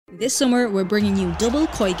This summer, we're bringing you double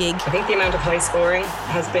Koi gig. I think the amount of high scoring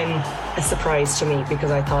has been a surprise to me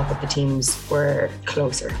because I thought that the teams were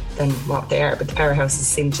closer than what they are, but the powerhouses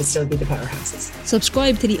seem to still be the powerhouses.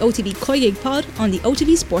 Subscribe to the OTB Koi Gig pod on the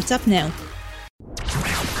OTB Sports app now.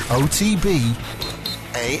 OTB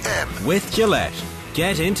AM. With Gillette.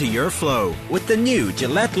 Get into your flow with the new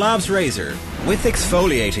Gillette Labs Razor with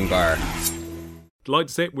exfoliating bar. Delighted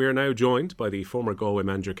to say we are now joined by the former Galway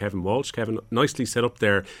manager Kevin Walsh. Kevin, nicely set up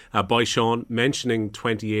there by Sean, mentioning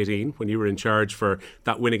 2018 when you were in charge for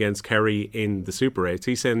that win against Kerry in the Super 8s.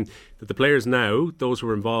 He's saying that the players now, those who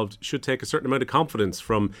were involved, should take a certain amount of confidence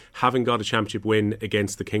from having got a championship win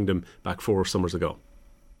against the Kingdom back 4 summers ago.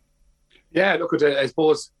 Yeah, look at it. I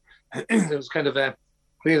suppose it was kind of it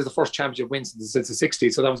was the first championship win since the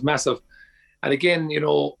 60s, so that was massive. And again, you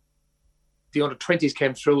know, the under-20s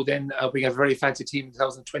came through. Then we had a very fancy team in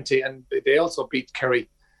 2020, and they also beat Kerry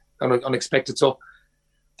unexpected. So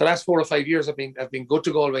the last 4 or 5 years have been good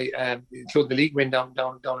to Galway, including the league win down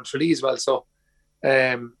in Tralee as well. So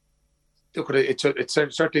look at it. It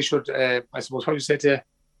certainly should, I suppose, how you say, to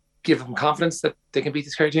give them confidence that they can beat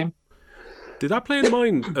this Kerry team. Did that play in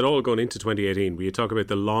mind at all going into 2018? Where you talk about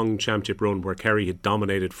the long championship run where Kerry had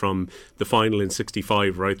dominated from the final in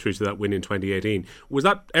 65 right through to that win in 2018. Was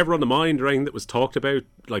that ever on the mind or anything that was talked about?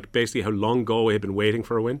 Like basically how long Galway had been waiting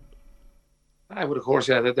for a win? I would, of course,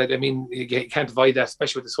 yeah. I mean, you can't avoid that,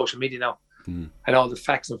 especially with the social media now. And all the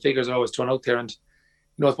facts and figures are always thrown out there. And, you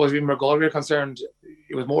know, I suppose even where Galway were concerned,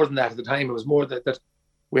 it was more than that at the time. It was more that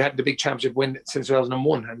we had the big championship win since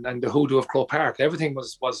 2001 and the hoodoo of Croke Park. Everything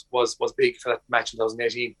was big for that match in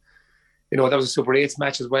 2018. You know, that was a Super 8s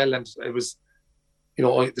match as well. And it was, you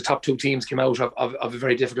know, the top 2 teams came out of a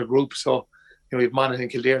very difficult group. So, you know, we had Monaghan and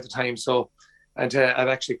Kildare at the time. So, and I've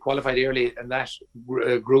actually qualified early in that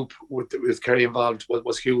group with Kerry involved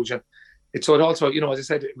was huge. And it also, you know, as I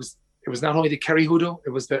said, it was not only the Kerry hoodoo,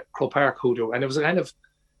 it was the Croke Park hoodoo. And it was a kind of,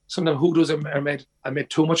 some of them hoodoos are made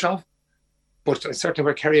too much of. But certainly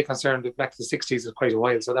where Kerry are concerned, back to the 60s is quite a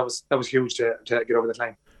while. So that was huge to get over the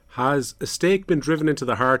line. Has a stake been driven into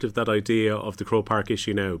the heart of that idea of the Croke Park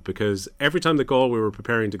issue now? Because every time that Galway were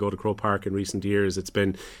preparing to go to Croke Park in recent years, it's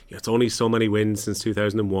been, you know, it's only so many wins since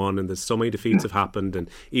 2001 and there's so many defeats have happened. And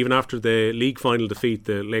even after the league final defeat,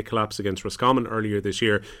 the late collapse against Roscommon earlier this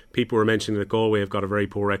year, people were mentioning that Galway have got a very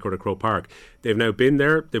poor record at Croke Park. They've now been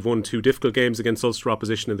there. They've won 2 difficult games against Ulster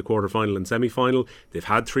opposition in the quarter-final and semi-final. They've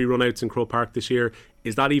had 3 run-outs in Croke Park this year.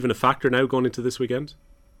 Is that even a factor now going into this weekend?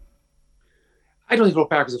 I don't think Croke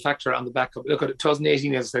Park is a factor on the back of. Look at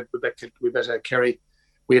 2018, as I said, we bet Kerry.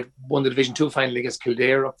 We had won the Division 2 final against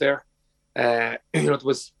Kildare up there. You know, there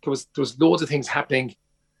was loads of things happening at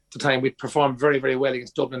the time. We performed very, very well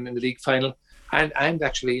against Dublin in the league final, and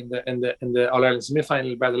actually in the All Ireland semi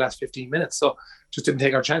final by the last 15 minutes. So just didn't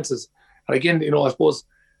take our chances. And again, you know, I suppose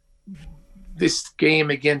this game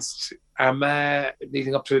against Armagh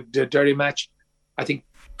leading up to the Derry match, I think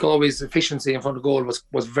Galway's efficiency in front of goal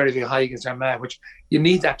was very, very high against Armagh, which you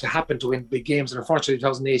need that to happen to win big games. And unfortunately,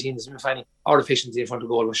 2018, the semi-final, our efficiency in front of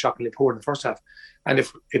goal was shockingly poor in the first half. And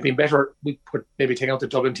if it'd been better, we could maybe take out the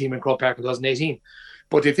Dublin team in Croke Park in 2018.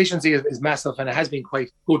 But the efficiency is massive, and it has been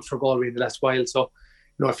quite good for Galway in the last while. So,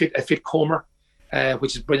 you know, a fit Comer,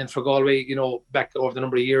 which is brilliant for Galway. You know, back over the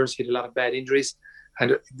number of years, he had a lot of bad injuries.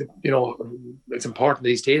 And, you know, it's important that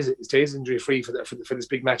he stays injury-free for this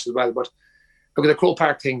big match as well. But look at the Croke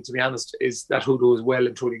Park thing, to be honest, is that hoodoo is well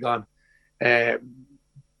and truly gone.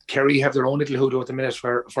 Kerry have their own little hoodoo at the minute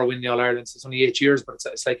for winning the All-Ireland. So it's only 8 years, but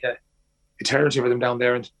it's like a eternity for them down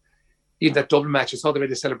there. And even that Dublin match, I saw the way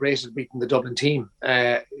they celebrated beating the Dublin team.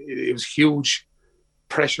 It was huge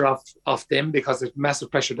pressure off them because there's massive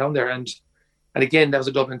pressure down there. And again, that was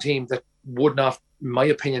a Dublin team that would not, in my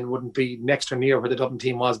opinion, wouldn't be next or near where the Dublin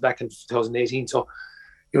team was back in 2018. So,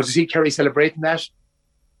 you know, to see Kerry celebrating that,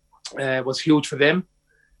 was huge for them,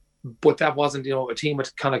 but that wasn't, you know, a team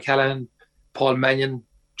with Conor Callahan, Paul Mannion,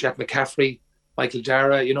 Jack McCaffrey, Michael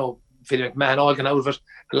Dara, you know, Philly McMahon, all gone out of it.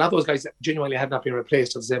 A lot of those guys genuinely had not been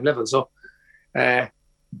replaced at the same level. So I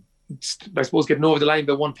suppose getting over the line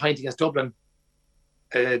by 1 point against Dublin,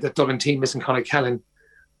 that Dublin team missing Conor Callahan,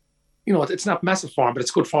 you know, it's not massive form, but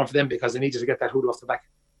it's good form for them because they needed to get that hood off the back.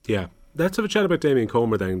 Yeah. Let's have a chat about Damien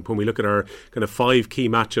Comer then. When we look at our kind of 5 key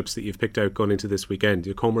matchups that you've picked out going into this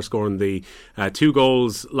weekend, Comer scoring the 2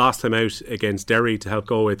 goals last time out against Derry to help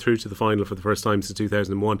Galway through to the final for the first time since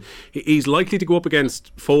 2001. He's likely to go up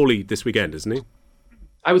against Foley this weekend, isn't he?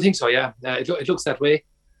 I would think so, yeah. It looks that way.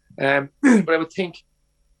 But I would think,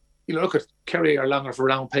 you know, look at Kerry are longer for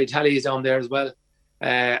round play. Tally is down there as well.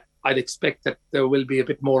 I'd expect that there will be a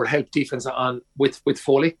bit more help defence on with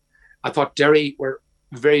Foley. I thought Derry were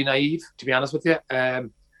very naive, to be honest with you.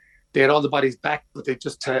 They had all the bodies back, but they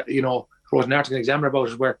just, wrote an article in Examiner about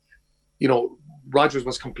it where, Rodgers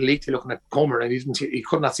was completely looking at Comer and he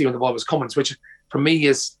could not see when the ball was coming, which for me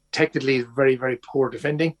is technically very, very poor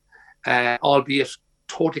defending, albeit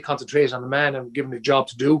totally concentrated on the man and given the job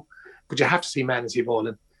to do. But you have to see man and see ball.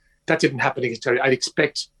 And that didn't happen against Kerry. I'd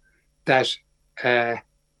expect that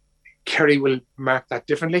Kerry will mark that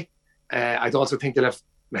differently. I'd also think they'll have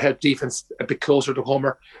help defence a bit closer to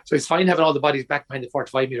Comer. So it's fine having all the bodies back behind the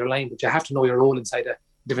 45-metre line, but you have to know your role inside a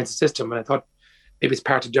defensive system. And I thought maybe it's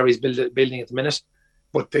part of Derry's building at the minute,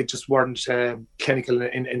 but they just weren't clinical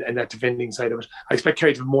in that defending side of it. I expect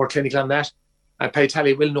Kerry to be more clinical on that. And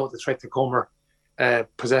Tally will know the threat that Comer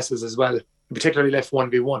possesses as well, particularly left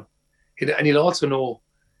 1v1. And he'll also know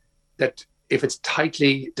that if it's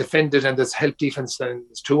tightly defended and there's help defence and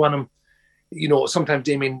there's two on him, sometimes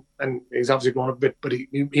Damien, and he's obviously grown up a bit, but he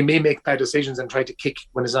may make bad decisions and try to kick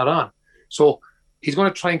when he's not on. So he's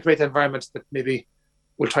going to try and create an environment that maybe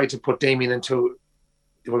will try to put Damien into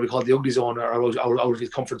what we call the ugly zone or out of his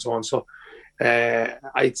comfort zone. So I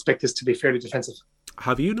expect this to be fairly defensive.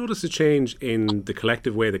 Have you noticed a change in the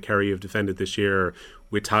collective way that Kerry have defended this year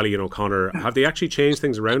with Tally and O'Connor? Have they actually changed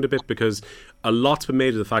things around a bit? Because a lot's been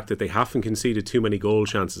made of the fact that they haven't conceded too many goal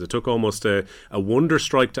chances. It took almost a wonder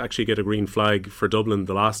strike to actually get a green flag for Dublin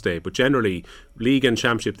the last day. But generally, League and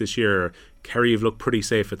Championship this year, Kerry have looked pretty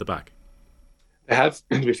safe at the back. They have,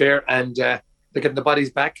 to be fair, and they're getting the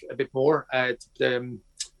bodies back a bit more.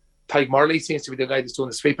 Tyke Morley seems to be the guy that's doing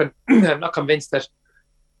the sweeping. I'm not convinced that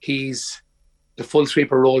he's the full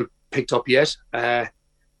sweeper role picked up yet. The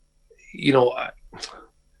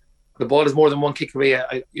ball is more than one kick away.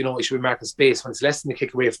 It should be marking space. When it's less than a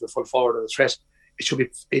kick away from the full forward or the threat, it should be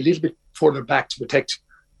a little bit further back to protect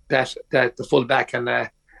that the full back. And I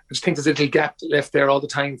just think there's a little gap left there all the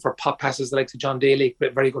time for pop passes, the likes of John Daly, a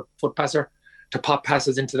very good foot passer, to pop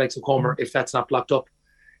passes into the likes of Comer if that's not blocked up.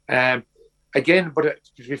 Again, but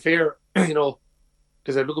to be fair,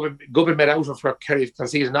 there's a good bit made out of where Kerry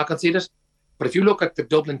conceded and not conceded. But if you look at the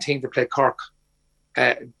Dublin team that played Cork,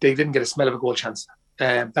 they didn't get a smell of a goal chance.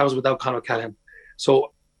 That was without Conor Callahan.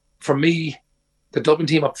 So for me, the Dublin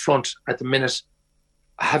team up front at the minute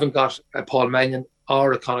haven't got a Paul Mannion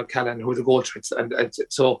or a Conor Callahan who are the goal threats. And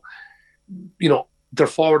so, their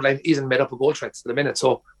forward line isn't made up of goal threats at the minute.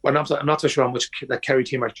 So I'm not so sure how much that Kerry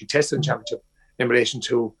team actually tested in Championship in relation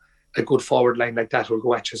to a good forward line like that will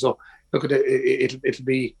go at you. So look at it. It'll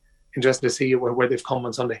be interesting to see where they've come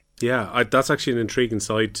on Sunday. Yeah, that's actually an intriguing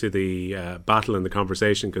side to the battle and the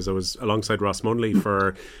conversation, because I was alongside Ross Munley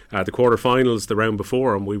for the quarterfinals the round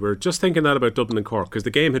before, and we were just thinking that about Dublin and Cork, because the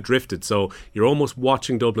game had drifted, so you're almost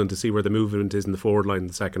watching Dublin to see where the movement is in the forward line in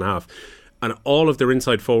the second half. And all of their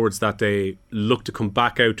inside forwards that day looked to come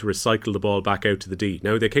back out to recycle the ball back out to the D.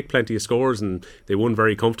 Now, they kicked plenty of scores and they won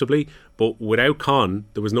very comfortably, but without Con,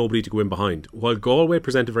 there was nobody to go in behind. While Galway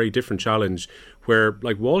present a very different challenge where,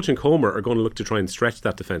 like, Walsh and Comer are going to look to try and stretch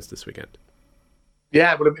that defence this weekend.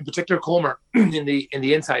 Yeah, but in particular Comer in the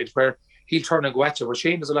inside, where he'll turn and go at you, where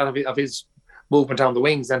Shane does a lot of his movement down the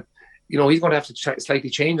wings, and he's going to have to slightly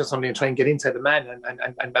change or something and try and get inside the man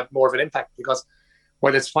and have more of an impact, because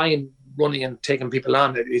while it's fine running and taking people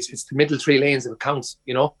on, it's the middle three lanes that counts,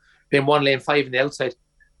 Then 1 lane 5 in the outside.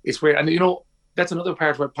 It's where, and that's another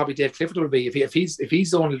part where probably Dave Clifford will be. If he's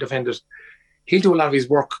the only defender, he'll do a lot of his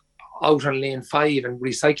work out on lane 5 and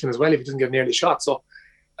recycling as well if he doesn't get nearly shot. So,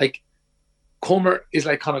 like, Comer is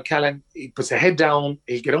like Conor Callahan. He puts a head down,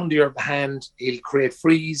 he'll get under your hand, he'll create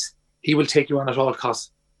freeze, he will take you on at all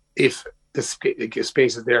costs if the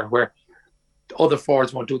space is there, where the other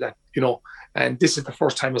forwards won't do that, And this is the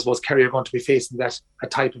first time, I suppose, Kerry are going to be facing a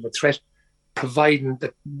type of a threat, providing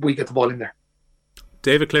that we get the ball in there.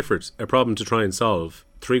 David Clifford, a problem to try and solve.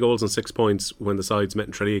 3 goals and 6 points when the sides met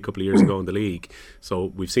in Tralee a couple of years ago in the league.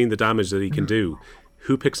 So we've seen the damage that he can do.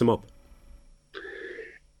 Who picks him up?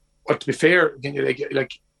 Well, to be fair,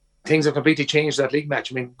 like things have completely changed that league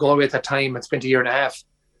match. I mean, Galway at that time had spent a year and a half,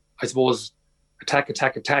 I suppose, attack,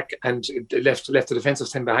 and left the defensive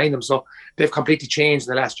team behind them. So they've completely changed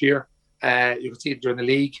in the last year. You can see it during the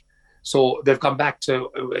league. So they've gone back to,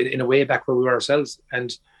 in a way, back where we were ourselves.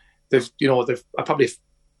 And they've probably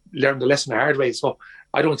learned the lesson the hard way. So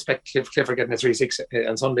I don't expect Clifford getting a 3-6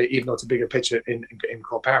 on Sunday, even though it's a bigger pitch in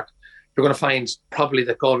Croke Park. You're going to find probably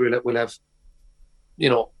that Galway will have,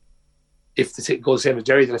 if it goes the same as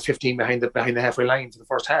Derry, they'll have 15 behind the halfway line for the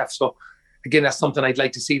first half. So again, that's something I'd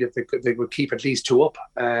like to see, that they would keep at least 2 up,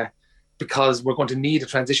 because we're going to need a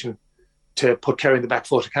transition to put Kerry in the back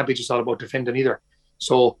foot. It can't be just all about defending either.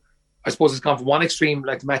 So I suppose it's gone from one extreme,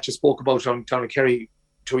 like the match I spoke about on Kerry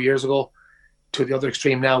 2 years ago, to the other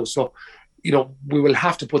extreme now. So, we will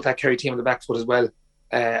have to put that Kerry team on the back foot as well.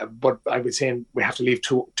 But I would say we have to leave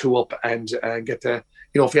two up and get the,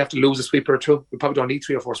 if we have to lose a sweeper or two, we probably don't need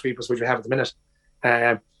 3 or 4 sweepers, which we have at the minute.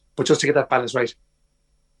 But just to get that balance right.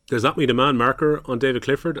 Does that mean a man marker on David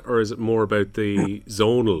Clifford, or is it more about the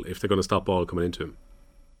zonal if they're going to stop ball coming into him?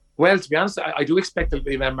 Well, to be honest, I do expect there'll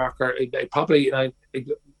be a man marker. It'll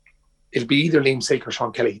be either Liam Silk or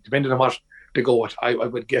Sean Kelly, depending on what they go with. I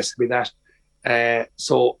would guess it'll be that.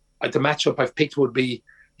 So the matchup I've picked would be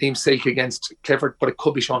Liam Silk against Clifford, but it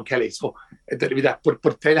could be Sean Kelly. So that'll be that.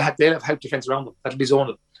 But they'll have help defence around them. That'll be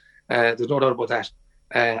zonal. There's no doubt about that.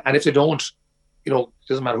 And if they don't, it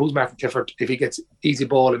doesn't matter who's marking Clifford. If he gets easy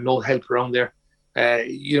ball and no help around there,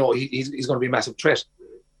 he's going to be a massive threat.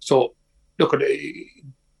 So look,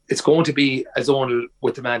 it's going to be a zonal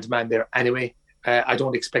with the man-to-man there anyway. I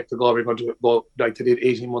don't expect the Galway going to go like they did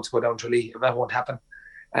 18 months ago down to Lee. That won't happen.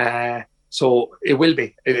 So it will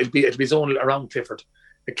be. It'll be zonal around Clifford.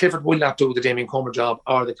 Clifford will not do the Damien Comer job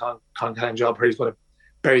or the Con job where he's going to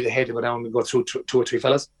bury the head and go down and go through 2 or 3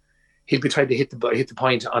 fellas. He'll be trying to hit the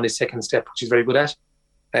point on his second step, which he's very good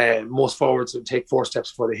at. Most forwards will take 4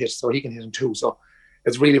 steps before they hit, so he can hit him 2. So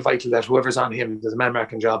it's really vital that whoever's on him does a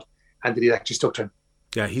man-marking job and that he's actually stuck to him.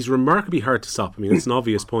 Yeah, he's remarkably hard to stop. I mean, it's an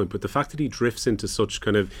obvious point, but the fact that he drifts into such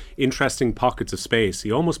kind of interesting pockets of space,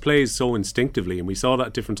 he almost plays so instinctively, and we saw that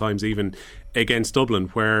at different times even against Dublin,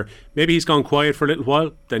 where maybe he's gone quiet for a little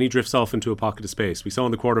while, then he drifts off into a pocket of space. We saw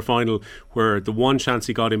in the quarter-final where the one chance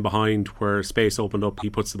he got in behind where space opened up, he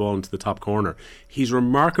puts the ball into the top corner. He's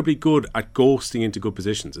remarkably good at ghosting into good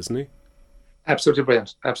positions, isn't he? Absolutely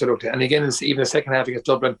brilliant, absolutely. And again, even the second half against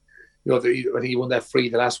Dublin, I think he won that free,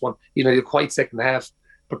 the last one. The quiet second half,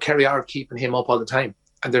 but Kerry are keeping him up all the time,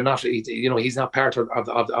 and they're not. He's not part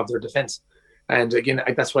of their defence. And again,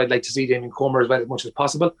 that's why I'd like to see Damien Comer as well as much as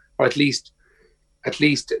possible, or at least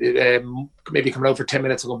maybe coming out for 10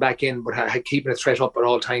 minutes and going back in, but keeping a threat up at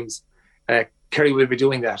all times. Kerry will be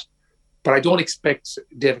doing that, but I don't expect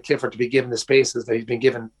David Clifford to be given the spaces that he's been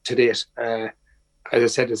given to date. As I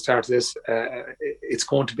said at the start of this, it's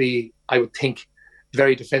going to be, I would think,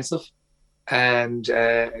 very defensive, and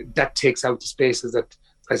that takes out the spaces that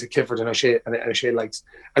guys like Clifford and O'Shea likes.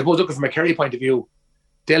 I suppose looking from a Kerry point of view,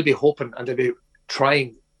 they'll be hoping and they'll be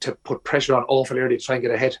trying to put pressure on awful early to try and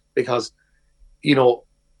get ahead, because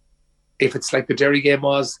if it's like the Derry game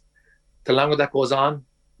was, the longer that goes on,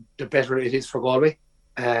 the better it is for Galway.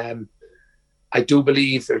 I do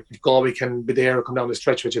believe that if Galway can be there or come down the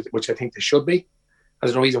stretch, which I think they should be,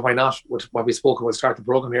 there's no reason why not. What we spoke about, start the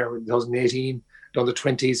programme here in 2018, down the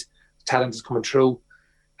 20s, talent is coming through.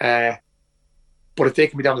 But if they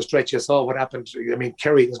can be down the stretch, you saw what happened. I mean,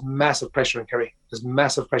 Kerry, there's massive pressure on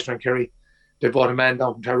Kerry. They brought a man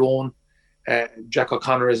down from Tyrone. Jack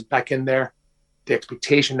O'Connor is back in there. The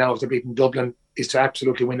expectation now, if they're beating Dublin, is to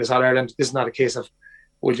absolutely win this All-Ireland. This is not a case of,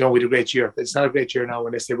 we had a great year. It's not a great year now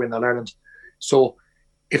unless they win All-Ireland. So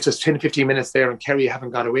if there's 10, 15 minutes there and Kerry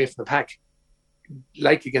haven't got away from the pack,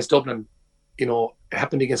 like against Dublin, it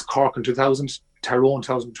happened against Cork in 2000, Tyrone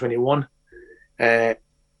 2021.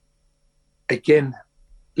 Again,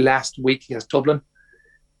 last week against Dublin,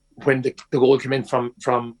 when the goal came in from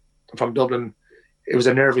Dublin, it was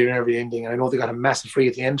a nervy ending. And I know they got a massive free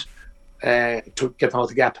at the end to get them out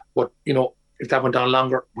the gap. But, if that went on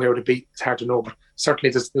longer, where would it be? It's hard to know. But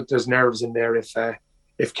certainly there's nerves in there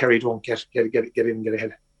if Kerry don't get in and get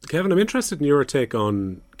ahead. Kevin, I'm interested in your take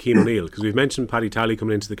on Cian O'Neill, because we've mentioned Paddy Talley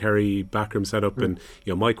coming into the Kerry backroom setup, and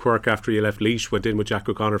Mike Quirke, after he left Laois, went in with Jack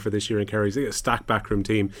O'Connor for this year in Kerry's a stacked backroom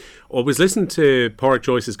team. I was listening to Pádraig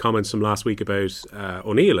Joyce's comments from last week about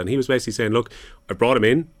O'Neill, and he was basically saying, look, I brought him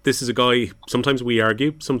in. This is a guy, sometimes we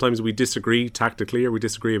argue, sometimes we disagree tactically, or we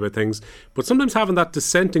disagree about things, but sometimes having that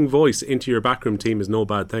dissenting voice into your backroom team is no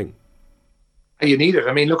bad thing. You need it.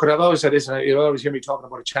 I mean, look, I've always said this, and you always hear me talking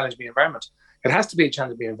about a challenging environment. It has to be a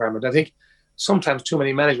challenging environment. I think sometimes too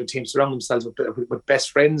many management teams surround themselves with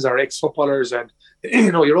best friends or ex-footballers, and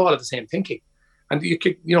you're all at the same thinking. And you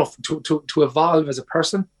could, to evolve as a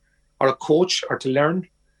person or a coach or to learn,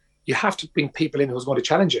 you have to bring people in who's going to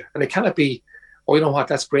challenge you. And it cannot be, oh, you know what,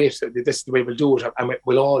 that's great, this is the way we'll do it, and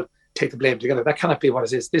we'll all take the blame together. That cannot be what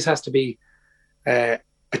it is. This has to be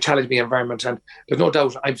a challenging environment, and there's no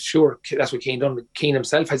doubt. I'm sure that's what Cian done. Cian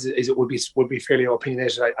himself would be fairly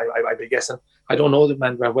opinionated. I'd be guessing. I don't know the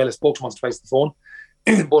man very well. I spoke to him once, twice on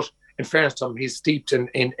the phone, but in fairness to him, he's steeped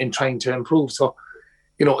in trying to improve. So,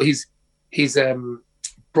 he's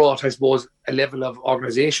brought, I suppose, a level of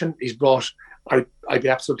organisation. He's brought. I'd be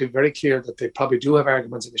absolutely very clear that they probably do have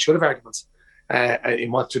arguments, and they should have arguments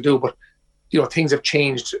in what to do. But things have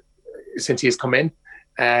changed since he has come in.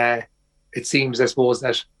 it seems, I suppose,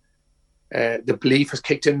 that the belief has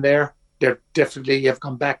kicked in there. They're definitely have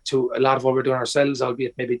come back to a lot of what we're doing ourselves,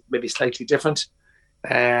 albeit maybe slightly different.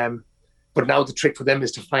 But now the trick for them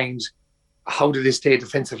is to find how do they stay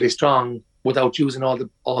defensively strong without using all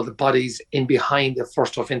the bodies in behind the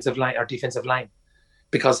first offensive line or defensive line,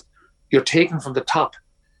 because you're taking from the top,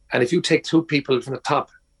 and if you take 2 people from the top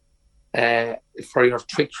for your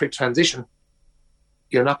trick transition,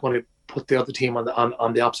 you're not going to put the other team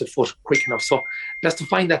on the opposite foot quick enough. So that's to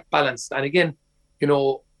find that balance. And again, you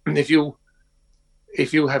know, if you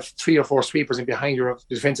have 3 or 4 sweepers in behind your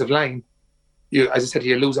defensive line, you, as I said,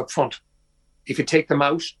 you lose up front. If you take them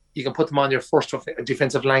out, you can put them on your first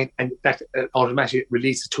defensive line, and that automatically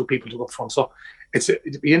releases 2 people to go up front. So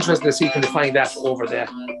it'd be interesting to see can they find that over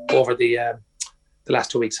the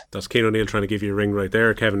last 2 weeks. That's Cian O'Neill trying to give you a ring right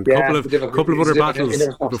there, Kevin. Yeah, couple of other battles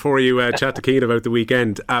before you chat to Cian about the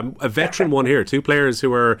weekend. A veteran one here, 2 players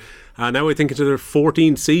who are now I think into their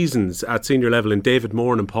 14 seasons at senior level, in David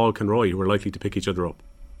Moore and Paul Conroy, who are likely to pick each other up.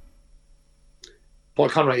 Paul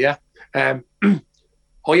Conroy, yeah. I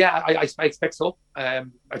expect so. I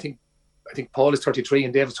think Paul is 33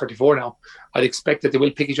 and David's 34 now. I'd expect that they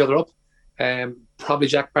will pick each other up. Probably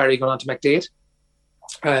Jack Barry going on to McDade.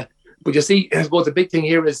 But you see, I suppose the big thing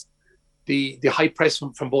here is the high press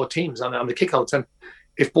from both teams on the kickouts. And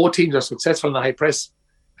if both teams are successful in the high press,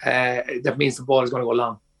 that means the ball is going to go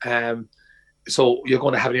long. So you're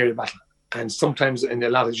going to have an aerial battle. And sometimes in a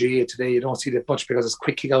lot of GA today, you don't see that much because it's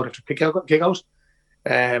quick kick out after kick out.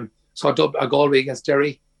 So a Galway against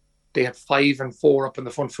Derry, they had 5 and 4 up in the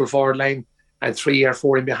front full forward line and 3 or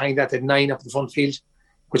 4 in behind that. They had 9 up in the front field,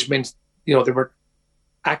 which meant, you know, they were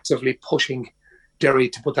actively pushing Derry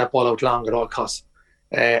to put that ball out long at all costs.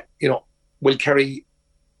 You know, will Kerry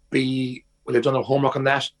will have done their homework on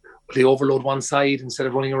that? Will they overload one side instead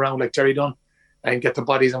of running around like Derry done and get the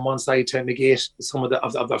bodies on one side to negate some of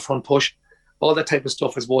the front push? All that type of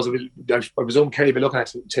stuff, I suppose, I presume Kerry will be looking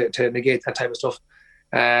at to negate that type of stuff.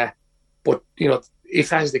 But, you know, if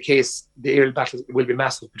that is the case, the aerial battle will be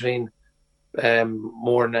massive between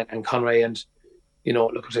Moore and Conroy. And, you know,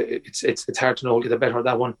 look, it's hard to know who'll get the better of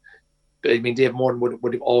that one. I mean, Dave Moore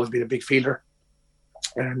would have always been a big fielder.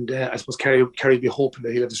 And I suppose Kerry would be hoping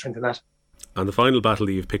that he'll have the strength in that. And the final battle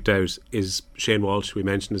that you've picked out is Shane Walsh, we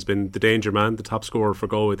mentioned, has been the danger man, the top scorer for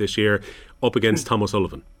Galway this year, up against Tom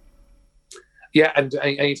O'Sullivan. Yeah, and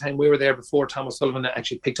any time we were there before, Tom O'Sullivan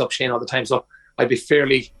actually picked up Shane all the time. So I'd be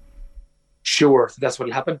fairly sure that's what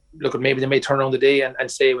will happen. Look, maybe they may turn around the day and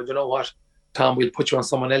say, well, you know what, Tom, we'll put you on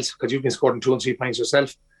someone else because you've been scoring 2 and 3 points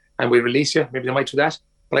yourself and we'll release you. Maybe they might do that.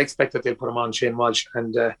 But I expect that they'll put him on Shane Walsh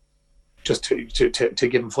and just to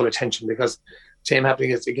give him full attention, because same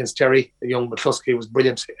happening against Kerry. Young McCluskey was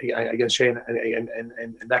brilliant against Shane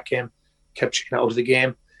in that game, kept Shane out of the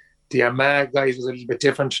game. The Armagh guys was a little bit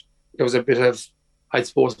different. There was a bit of, I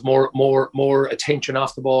suppose, more attention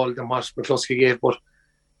off the ball than what McCluskey gave. But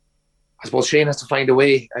I suppose Shane has to find a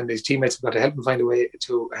way, and his teammates have got to help him find a way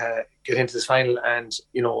to get into this final and,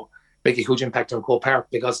 you know, make a huge impact on Croke Park,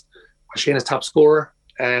 because Shane is top scorer.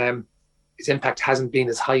 His impact hasn't been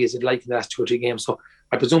as high as he'd like in the last 2 or 3 games. So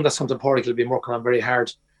I presume that's something Pádraig will be working on very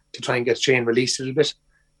hard to try and get Shane released a little bit,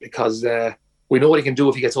 because we know what he can do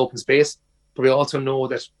if he gets open space, but we also know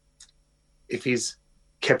that if he's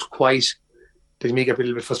kept quiet, that he may get a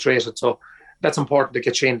little bit frustrated. So that's important to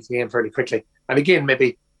get Shane into the game fairly quickly. And again,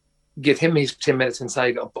 maybe give him his 10 minutes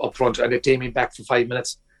inside up front and let Damien back for 5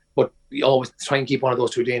 minutes. But we always try and keep one of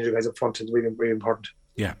those 2 danger guys up front. Is really, really important.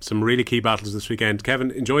 Yeah, some really key battles this weekend.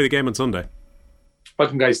 Kevin, enjoy the game on Sunday.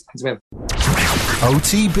 Welcome, guys. Thanks, man.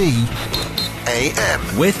 OTB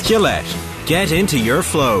AM. With Gillette. Get into your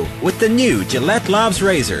flow with the new Gillette Labs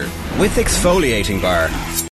Razor with exfoliating bar.